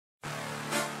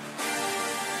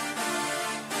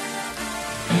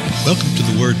Welcome to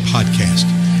the Word Podcast.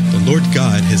 The Lord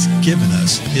God has given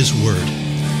us His Word.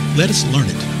 Let us learn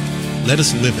it. Let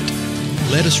us live it.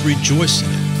 Let us rejoice in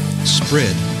it.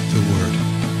 Spread the Word.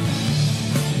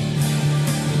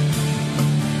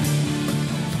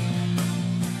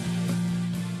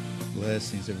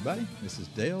 Blessings, everybody. This is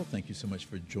Dale. Thank you so much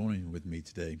for joining with me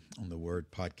today on the Word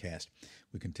Podcast.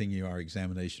 We continue our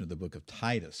examination of the book of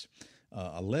Titus,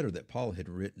 a letter that Paul had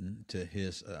written to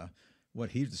his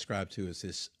what he described to as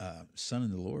his son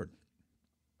in the Lord,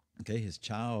 his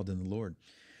child in the Lord.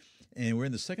 And we're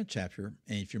in the second chapter,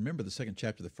 and if you remember the second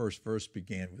chapter, the first verse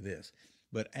began with this,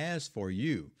 "But as for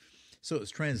you," so it's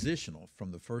transitional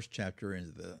from the first chapter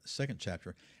into the second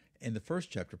chapter. In the first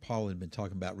chapter, Paul had been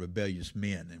talking about rebellious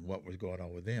men and what was going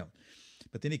on with them.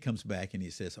 But then he comes back and he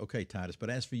says, okay, Titus, but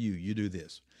as for you, you do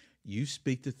this. You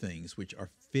speak the things which are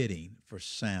fitting for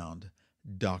sound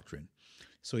doctrine.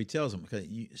 So he tells them, okay,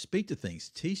 you speak the things,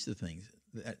 teach the things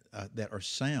that are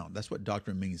sound. That's what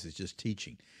doctrine means, is just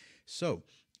teaching. So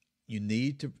you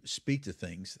need to speak the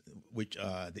things which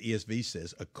the ESV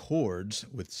says accords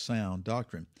with sound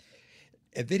doctrine.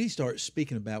 And then he starts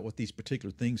speaking about what these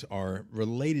particular things are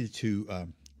related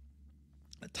to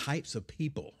types of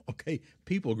people,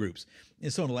 people groups.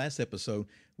 And so in the last episode,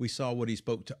 we saw what he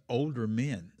spoke to older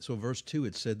men. So verse 2,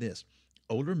 it said this: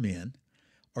 older men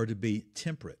are to be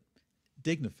temperate,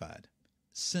 dignified,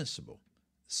 sensible,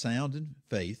 sound in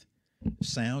faith,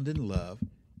 sound in love,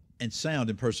 and sound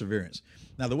in perseverance.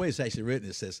 Now, the way it's actually written,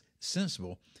 it says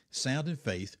sensible, sound in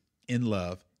faith, in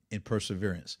love, in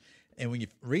perseverance. And when you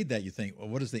read that, you think, well,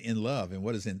 what is the in love and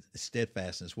what is in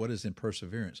steadfastness? What is in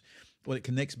perseverance? Well, it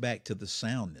connects back to the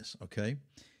soundness, okay?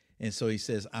 And so he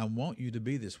says, I want you to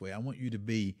be this way. I want you to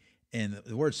be, and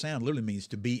the word sound literally means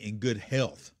to be in good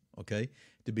health, okay?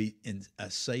 To be in a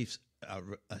safe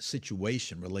a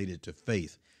situation related to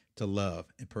faith, to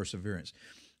love, and perseverance.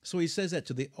 So he says that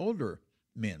to the older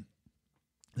men.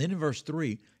 Then in verse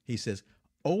 3, he says,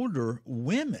 older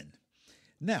women.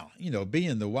 Now,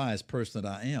 being the wise person that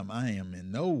I am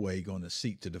in no way going to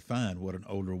seek to define what an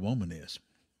older woman is.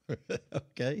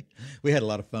 Okay? We had a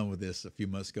lot of fun with this a few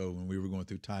months ago when we were going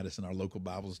through Titus in our local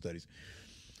Bible studies.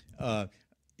 A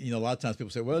lot of times people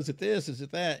say, well, is it this? Is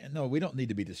it that? And no, we don't need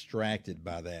to be distracted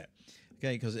by that.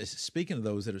 Okay, because it's speaking of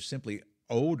those that are simply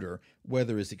older,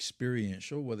 whether it's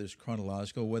experiential, whether it's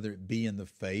chronological, whether it be in the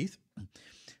faith.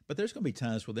 But there's going to be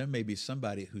times where there may be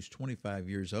somebody who's 25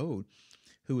 years old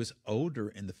who is older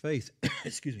in the faith,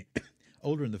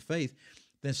 older in the faith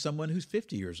than someone who's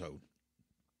 50 years old.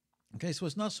 Okay, so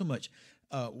it's not so much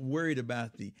worried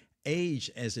about the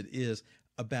age as it is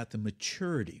about the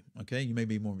maturity. Okay, you may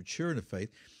be more mature in the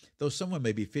faith, though someone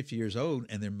may be 50 years old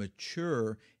and they're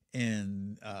mature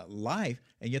in life,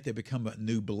 and yet they become a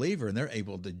new believer and they're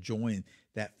able to join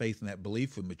that faith and that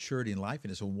belief with maturity in life,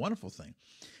 and it's a wonderful thing.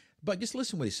 But just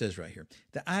listen to what he says right here.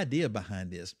 The idea behind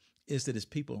this is that it's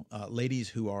people, ladies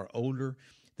who are older,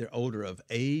 they're older of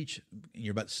age.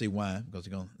 You're about to see why, because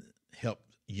they're going to help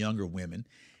younger women,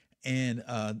 and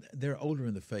they're older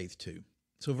in the faith too.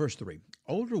 So verse 3,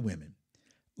 older women,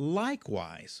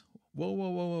 likewise,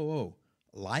 whoa,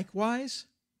 likewise?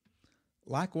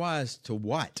 Likewise to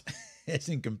what? It's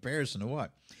in comparison to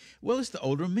what? Well, it's the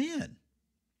older men.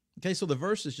 Okay, so the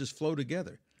verses just flow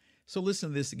together. So listen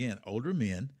to this again. Older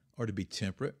men are to be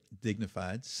temperate,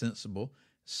 dignified, sensible,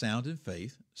 sound in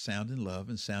faith, sound in love,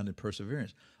 and sound in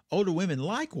perseverance. Older women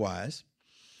likewise.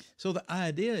 So the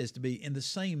idea is to be in the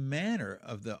same manner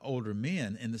of the older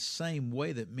men, in the same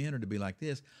way that men are to be like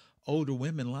this. Older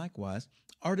women likewise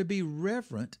are to be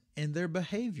reverent in their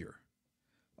behavior.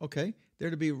 Okay,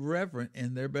 they're to be reverent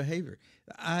in their behavior.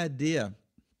 The idea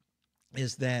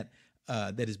is that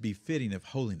that is befitting of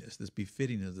holiness, that's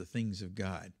befitting of the things of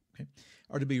God, okay?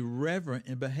 Are to be reverent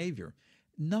in behavior,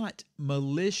 not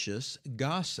malicious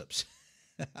gossips.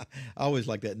 I always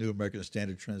like that New American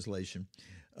Standard translation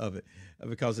of it,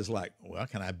 because it's like, well,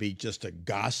 can I be just a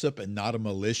gossip and not a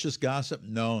malicious gossip?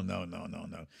 No.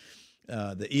 The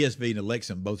ESV and the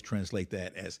Lexham both translate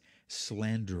that as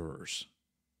slanderers.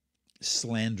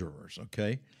 Slanderers,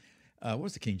 okay?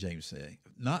 What's the King James say?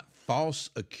 Not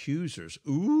false accusers.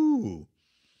 Ooh.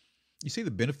 You see the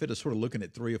benefit of sort of looking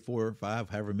at 3 or 4 or 5,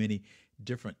 however many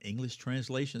different English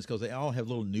translations, because they all have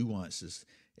little nuances,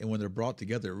 and when they're brought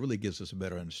together, it really gives us a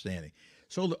better understanding.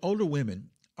 So the older women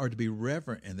are to be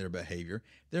reverent in their behavior.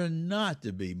 They're not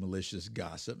to be malicious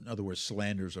gossip, in other words,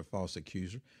 slanderers or false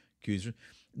accuser,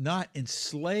 not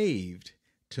enslaved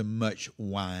to much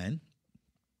wine,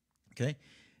 okay?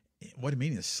 What do you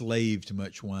mean enslaved to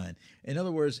much wine? In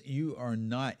other words, you are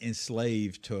not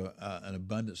enslaved to an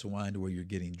abundance of wine to where you're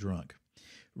getting drunk.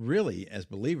 Really, as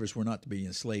believers, we're not to be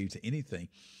enslaved to anything.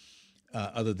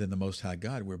 other than the Most High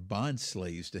God. We're bond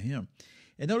slaves to him.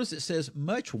 And notice it says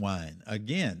much wine.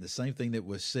 Again, the same thing that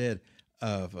was said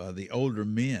of the older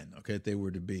men, okay, if they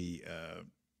were to be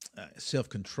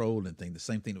self-controlled and things, the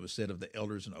same thing that was said of the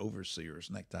elders and overseers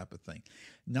and that type of thing.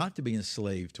 Not to be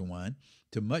enslaved to wine,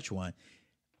 to much wine.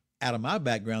 Out of my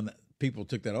background, people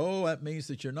took that, oh, that means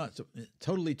that you're not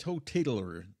totally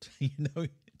teetotaler,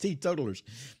 teetotalers.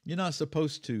 You're not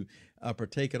supposed to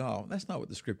partake at all. That's not what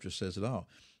the scripture says at all.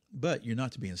 But you're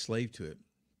not to be enslaved to it.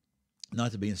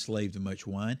 Not to be enslaved to much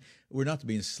wine. We're not to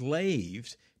be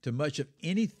enslaved to much of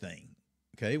anything,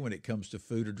 okay, when it comes to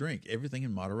food or drink. Everything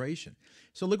in moderation.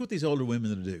 So look what these older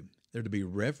women are to do. They're to be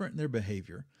reverent in their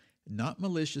behavior, not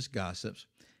malicious gossips,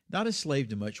 not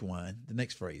enslaved to much wine. The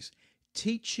next phrase,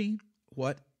 teaching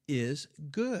what is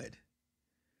good.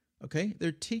 Okay,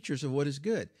 they're teachers of what is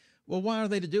good. Well, why are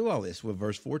they to do all this? Well,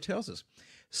 verse 4 tells us,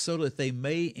 so that they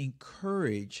may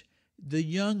encourage the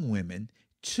young women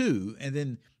too, and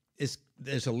then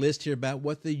there's a list here about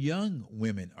what the young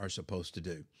women are supposed to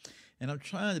do. And I'm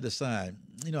trying to decide,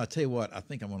 I tell you what, I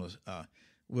think I'm going to,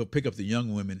 we'll pick up the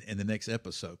young women in the next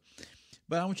episode.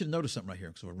 But I want you to notice something right here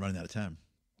because we're running out of time.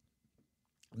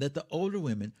 That the older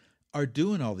women are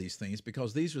doing all these things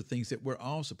because these are things that we're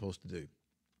all supposed to do.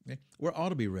 Okay? We're all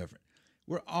to be reverent.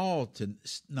 We're all to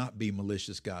not be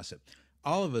malicious gossip.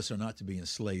 All of us are not to be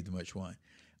enslaved to much wine.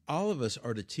 All of us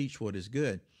are to teach what is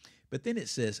good. But then it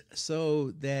says,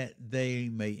 so that they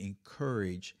may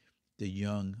encourage the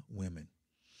young women.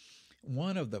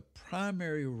 One of the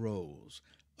primary roles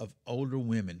of older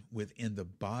women within the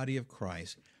body of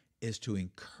Christ is to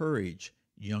encourage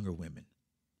younger women.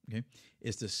 Okay?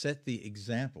 Is to set the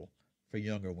example for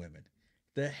younger women,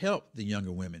 to help the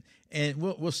younger women. And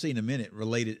we'll see in a minute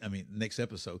next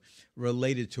episode,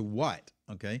 related to what,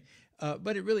 okay?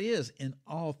 But it really is in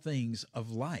all things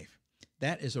of life.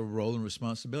 That is a role and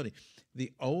responsibility.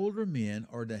 The older men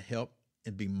are to help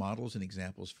and be models and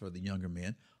examples for the younger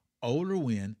men. Older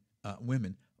women,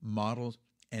 models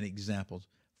and examples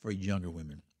for younger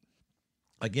women.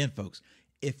 Again, folks,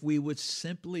 if we would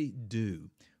simply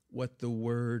do what the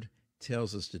Word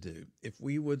tells us to do, if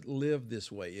we would live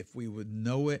this way, if we would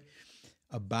know it,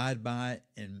 abide by it,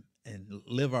 and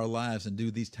live our lives and do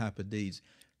these type of deeds,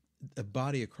 the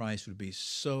body of Christ would be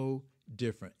so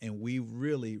different, and we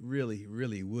really, really,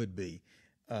 really would be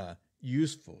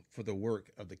useful for the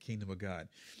work of the kingdom of God.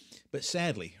 But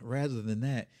sadly, rather than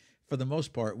that, for the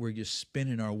most part, we're just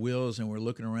spinning our wheels and we're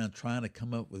looking around trying to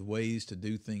come up with ways to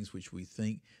do things which we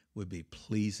think would be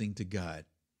pleasing to God.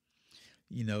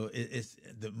 It's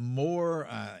the more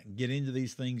I get into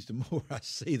these things, the more I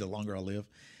see, the longer I live.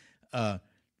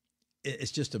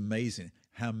 It's just amazing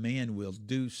how man will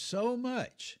do so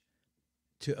much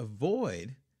to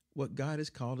avoid what God has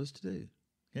called us to do.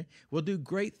 Okay, we'll do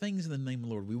great things in the name of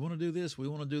the Lord. We want to do this, we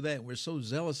want to do that. We're so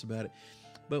zealous about it,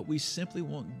 but we simply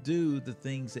won't do the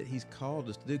things that He's called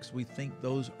us to do because we think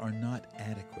those are not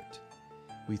adequate.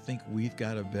 We think we've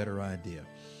got a better idea.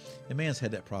 And man's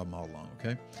had that problem all along,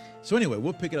 okay? So anyway,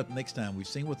 we'll pick it up next time. We've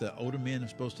seen what the older men are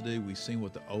supposed to do. We've seen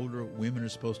what the older women are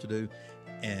supposed to do.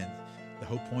 And the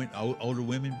whole point, older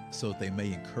women, so that they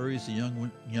may encourage the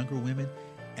younger women.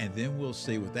 And then we'll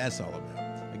see what that's all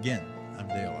about. Again, I'm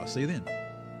Dale. I'll see you then.